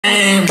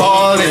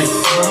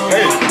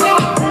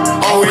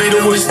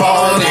is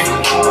balling.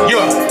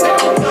 Yeah,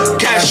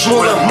 cash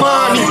more than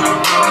money.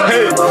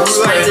 Hey,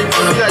 Spray it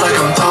like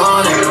I'm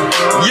Tony.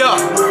 Yeah,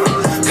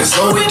 cause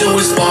all we do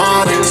is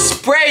balling.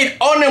 sprayed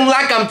on him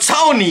like I'm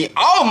Tony.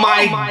 Oh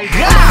my I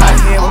God.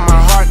 hit with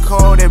my heart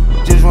cold, they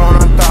just wanna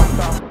talk.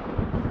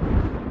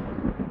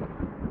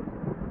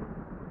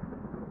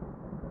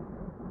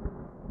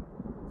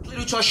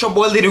 It's your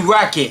boy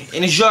Littyrocket,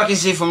 and as y'all can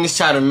see from this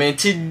title, man,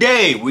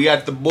 today we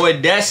got the boy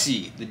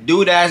Dassi, the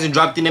dude that hasn't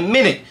dropped in a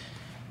minute.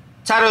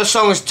 Title of the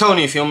song is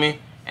Tony, you feel me?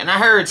 And I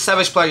heard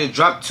Savage Plague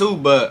dropped too,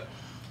 but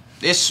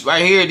this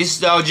right here, this is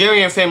the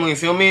Algerian family, you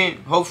feel me?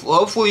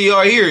 Hopefully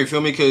y'all here, you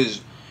feel me?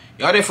 Cause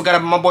y'all didn't forget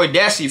about my boy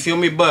Dassi, you feel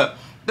me? But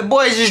the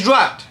boy just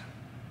dropped.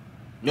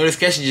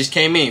 Notification just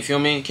came in, you feel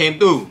me? Came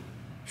through.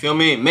 Feel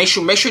me? Make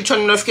sure you turn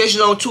the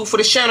notifications on too for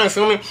the channel, you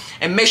feel me?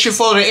 And make sure you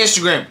follow the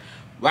Instagram.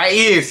 Right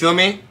here, you feel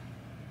me?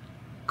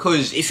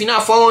 Cause if you're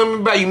not following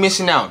me, bro, you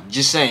missing out.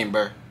 Just saying,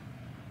 bro.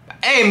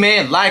 Hey,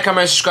 man, like,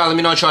 comment, subscribe. Let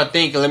me know what y'all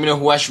think, and let me know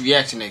who I should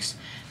react to next.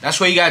 That's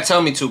what you gotta tell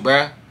me to,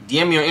 bro.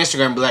 DM me on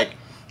Instagram, be like,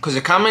 cause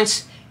the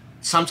comments,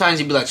 sometimes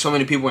it be like so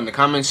many people in the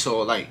comments,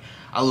 so like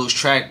I lose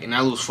track and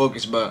I lose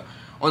focus. But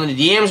on the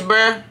DMs,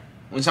 bro,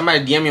 when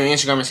somebody DM me on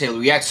Instagram and say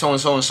react so and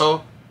so and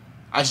so,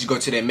 I just go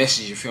to that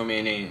message, you feel me,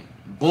 and then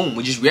boom,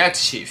 we just react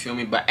to shit, you feel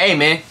me. But hey,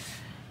 man,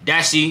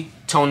 Dassi,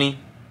 Tony,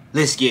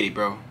 let's get it,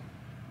 bro.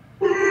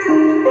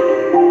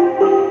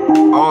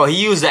 Oh,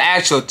 he used the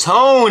actual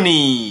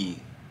Tony.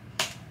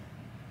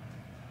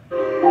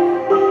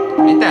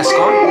 Ain't that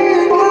Scar?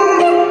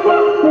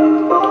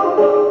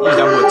 Use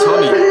that boy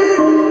Tony.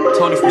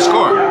 Tony from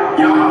Scar.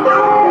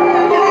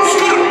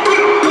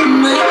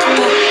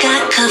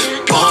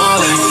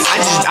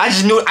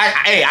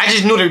 I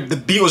just knew the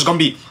beat was gonna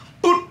be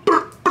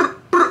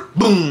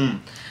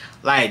boom.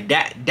 Like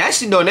that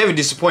shit don't never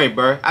disappoint,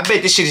 bro. I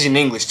bet this shit is in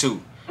English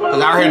too.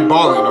 Cause I heard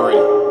balling already.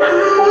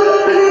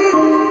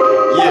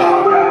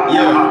 Yeah.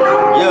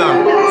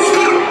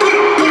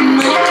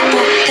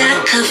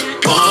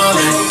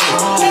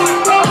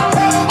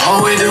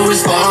 All we do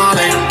is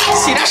balling.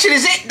 See, that shit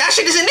is it. That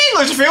shit is in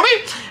English, you feel me?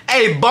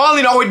 Hey,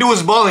 balling, all we do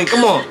is balling.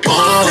 Come on.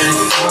 Balling.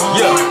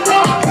 Yeah.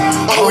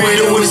 All we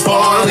do is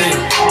balling.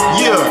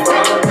 Yeah.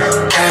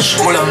 Cash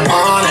with a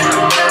money.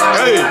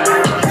 Hey.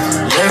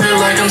 Living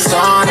like I'm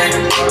Sonic.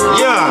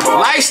 Yeah.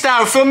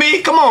 Lifestyle, feel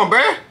me? Come on,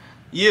 bruh.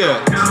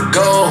 Yeah.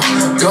 Go,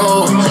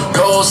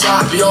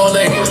 صاحبي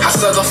يولي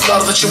حسد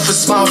أفضل تشوف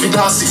اسمه في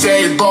داسي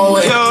في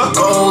الضوء.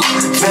 Gold,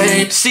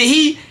 fade.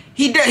 See,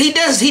 he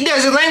does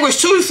the language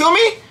too, you feel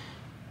me?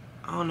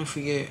 I don't know if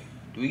we get,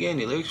 do we get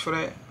any lyrics for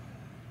that?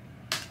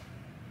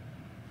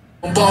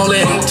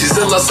 Balling,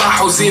 تزيلا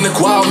صح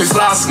وزينك واو في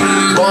راسك.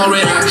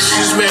 Boring,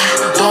 excuse me,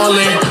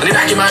 darling. أنا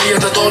بحكي معي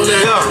أنت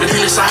طولي.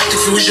 نبيلك صاحبتي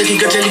في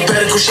وجهك قالت لي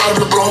بارك وشارب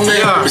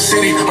البرومي.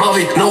 بالسيري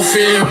ماضي no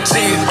fear.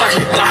 زي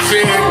طاقي راح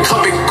فين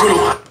خبي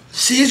كله.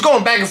 See, he's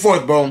going back and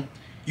forth, bro.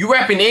 You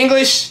rap in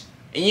English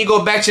and you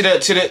go back to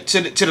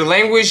the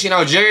language, you know,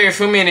 Algeria, you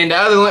feel me, and then the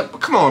other,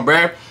 come on,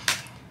 bro.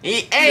 Hey.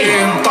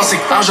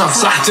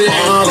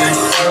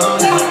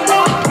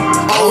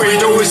 All we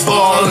do is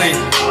balling.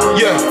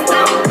 Yeah.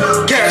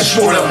 Cash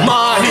for the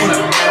money.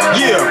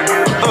 Yeah.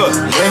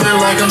 Living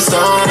like I'm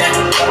Sonic.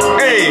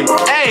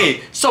 Hey.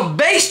 So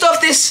based off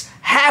this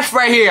half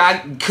right here,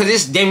 cause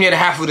it's damn near the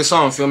half of the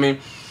song, feel me?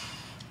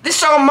 This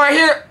song right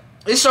here,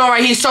 he's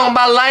talking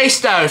about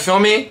lifestyle, feel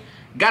me?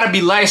 Gotta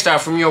be lifestyle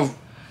from your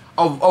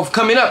of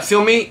coming up,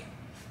 feel me?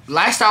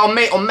 Lifestyle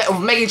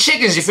of making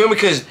chickens, you feel me?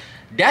 Cause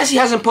Dassi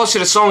hasn't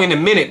posted a song in a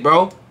minute,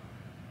 bro.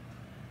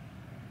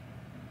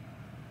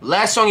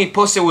 Last song he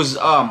posted was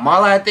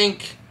Marla, I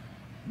think.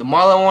 The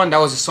Marla one, that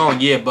was a song,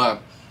 yeah,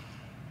 but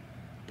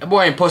that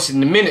boy ain't posted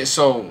in a minute,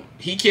 so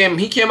he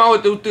came out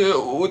with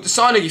the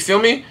Sonic, you feel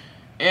me?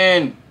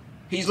 And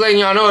he's letting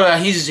y'all know that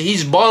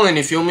he's balling,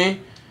 you feel me?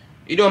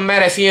 It don't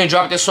matter if he ain't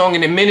dropped this song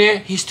in a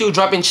minute, he's still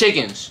dropping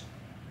chickens.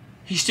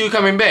 He's still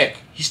coming back.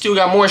 He still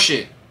got more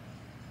shit.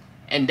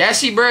 And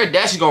Dassi, bro,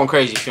 Dassi going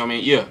crazy, you feel me?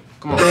 Yeah,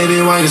 come on.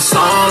 Baby, why you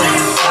stalling?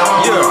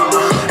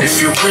 Yeah.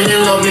 If you really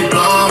love me,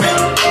 blow me.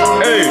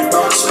 Hey.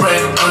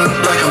 Spread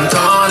like I'm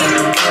Tony.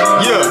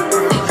 Yeah.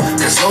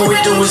 Cause all we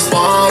do is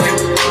balling.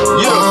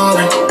 Yeah.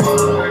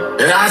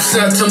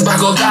 العسات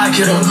تنبحقو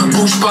ذاكرة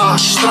بوش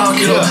باش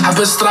اشتراكرة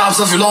حبس تراب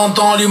صافي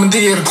لونطون اليوم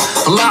ندير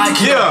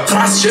لايكرة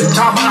تراس شيب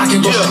تاع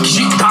باكيدو كي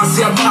جيت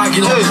داسي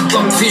باكيدو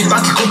طلب فيه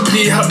بعت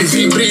الكوبلي هربي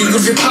فيه بريل نقول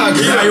في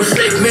باك يو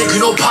فيك ميك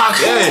نو باك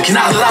كي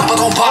نعرف رابا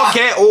دون باك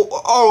Okay,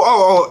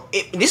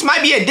 this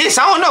might be a diss, I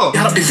don't know.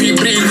 هربي فيه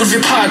بريل نقول في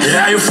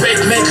باك يو فيك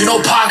ميك نو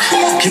باك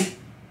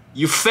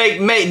You fake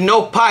mate,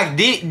 no Pac,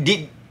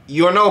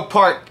 you're no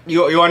Park,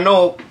 you're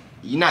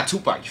not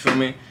Tupac, you feel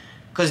me?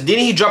 Cause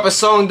didn't he drop a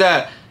song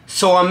that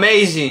so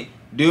amazing,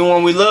 doing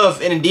what we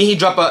love, and then he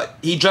dropped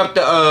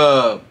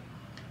the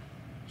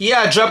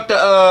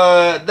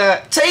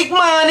take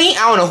money.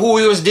 I don't know who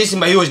he was dissing,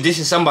 but he was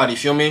dissing somebody,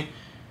 feel me?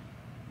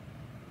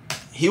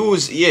 He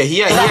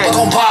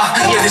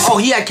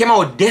came out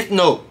with Death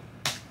Note.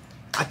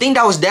 I think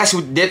that was Dassi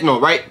with Death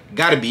Note, right?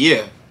 Gotta be,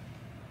 yeah.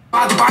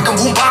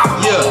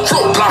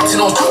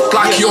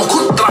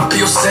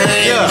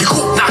 Yeah.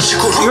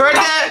 You heard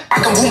that?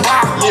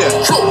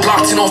 Yeah.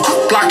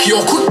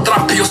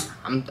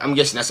 I'm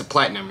guessing that's a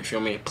platinum, you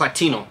feel me?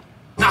 Platino.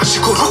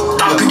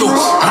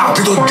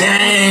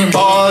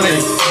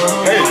 Ballin'.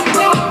 Hey.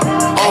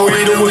 All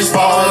we do is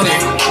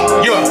ballin'.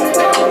 Yeah.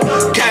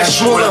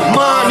 Cash more than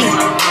money.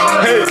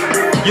 Hey.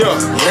 Yeah.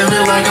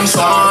 Living like I'm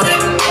Sonic.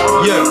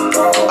 Yeah.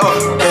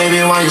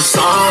 Baby, why you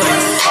Sonic?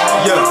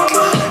 Yeah.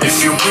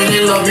 If you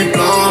really love me,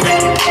 blow me.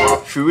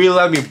 If you really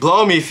love me,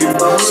 blow me. If you really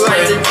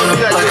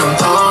like I'm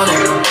Tony.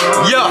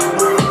 Yeah.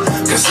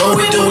 Cause all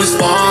we do is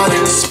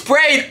ballin'.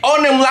 Sprayed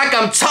on him like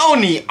I'm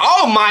Tony.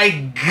 Oh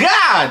my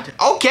God.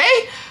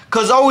 Okay.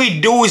 Cause all we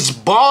do is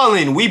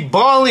ballin'. We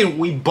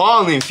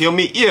ballin', feel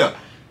me? Yeah.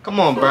 Come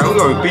on, bro. We're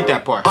gonna repeat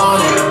that part.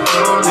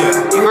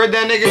 Yeah. You heard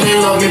that, nigga?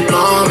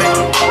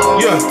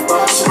 Yeah.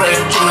 Spray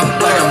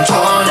like I'm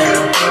Tony.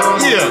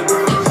 Yeah.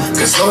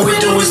 Cause all we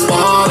do is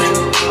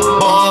ballin'.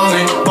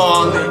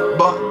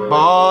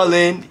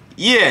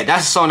 Yeah,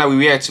 that's the song that we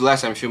reacted to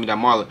last time, you feel me? That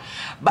Marla.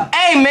 But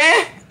hey,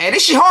 man. Hey,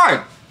 this shit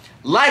hard.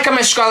 Like,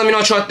 comment, subscribe. Let me know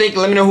what y'all think.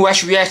 Let me know who I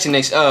should react to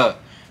next.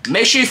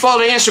 Make sure you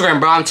follow the Instagram,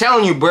 bro. I'm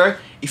telling you, bro.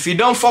 If you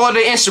don't follow the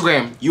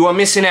Instagram, you are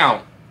missing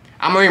out.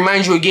 I'm gonna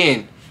remind you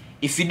again.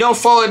 If you don't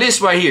follow this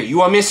right here,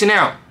 you are missing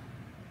out.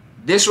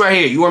 This right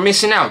here, you are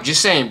missing out.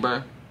 Just saying, bro.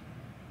 I'm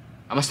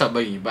gonna stop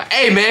bugging you. But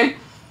hey, man.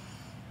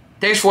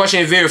 Thanks for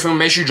watching the video. Feel me?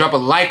 Make sure you drop a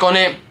like on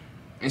it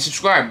and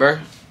subscribe, bro.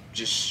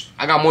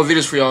 I got more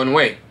videos for y'all on the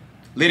way.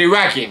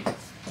 Littyrocket.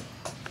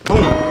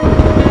 Boom.